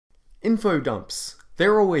Info dumps.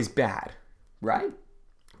 They're always bad, right?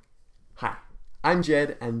 Hi, I'm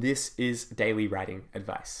Jed, and this is Daily Writing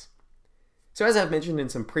Advice. So as I've mentioned in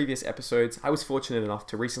some previous episodes, I was fortunate enough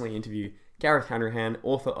to recently interview Gareth Herne,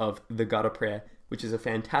 author of The Gutter Prayer, which is a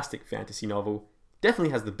fantastic fantasy novel.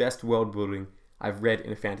 Definitely has the best world building I've read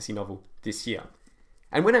in a fantasy novel this year.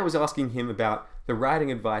 And when I was asking him about the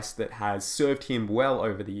writing advice that has served him well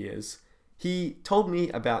over the years, he told me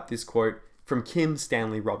about this quote from Kim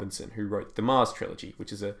Stanley Robinson, who wrote the Mars trilogy,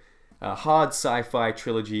 which is a hard sci-fi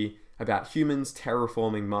trilogy about humans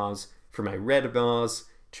terraforming Mars from a red Mars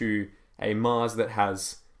to a Mars that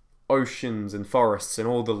has oceans and forests and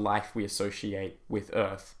all the life we associate with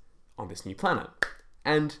Earth on this new planet.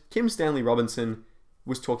 And Kim Stanley Robinson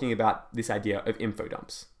was talking about this idea of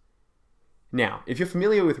infodumps. Now, if you're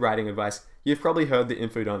familiar with writing advice, you've probably heard that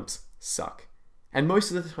infodumps suck. And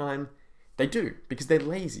most of the time, they do, because they're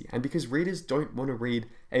lazy and because readers don't want to read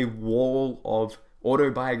a wall of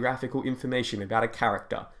autobiographical information about a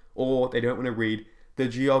character, or they don't want to read the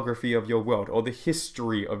geography of your world or the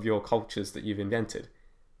history of your cultures that you've invented.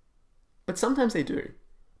 But sometimes they do,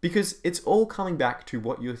 because it's all coming back to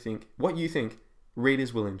what you think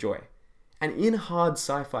readers will enjoy. And in a hard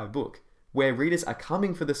sci-fi book, where readers are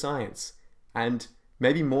coming for the science, and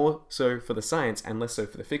maybe more so for the science and less so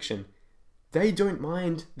for the fiction, they don't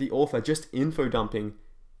mind the author just info-dumping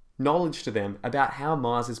knowledge to them about how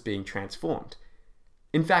Mars is being transformed.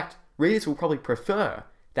 In fact, readers will probably prefer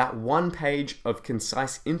that one page of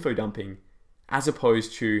concise info-dumping as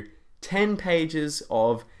opposed to 10 pages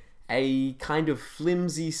of a kind of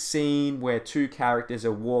flimsy scene where two characters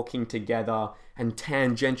are walking together and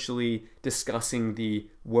tangentially discussing the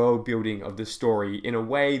world building of the story in a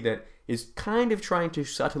way that is kind of trying to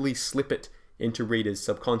subtly slip it into readers'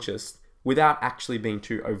 subconscious without actually being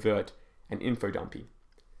too overt and info-dumpy.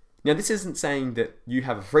 Now, this isn't saying that you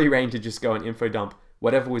have a free rein to just go and info-dump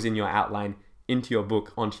whatever was in your outline into your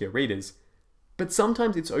book onto your readers, but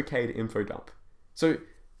sometimes it's okay to info-dump. So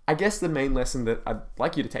I guess the main lesson that I'd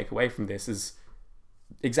like you to take away from this is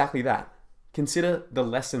exactly that. Consider the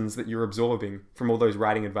lessons that you're absorbing from all those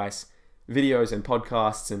writing advice videos and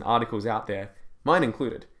podcasts and articles out there, mine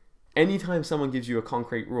included. Anytime someone gives you a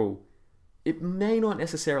concrete rule, it may not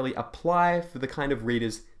necessarily apply for the kind of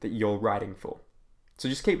readers that you're writing for. So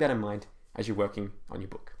just keep that in mind as you're working on your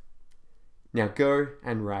book. Now go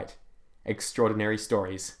and write extraordinary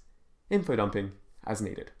stories, info dumping as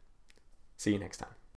needed. See you next time.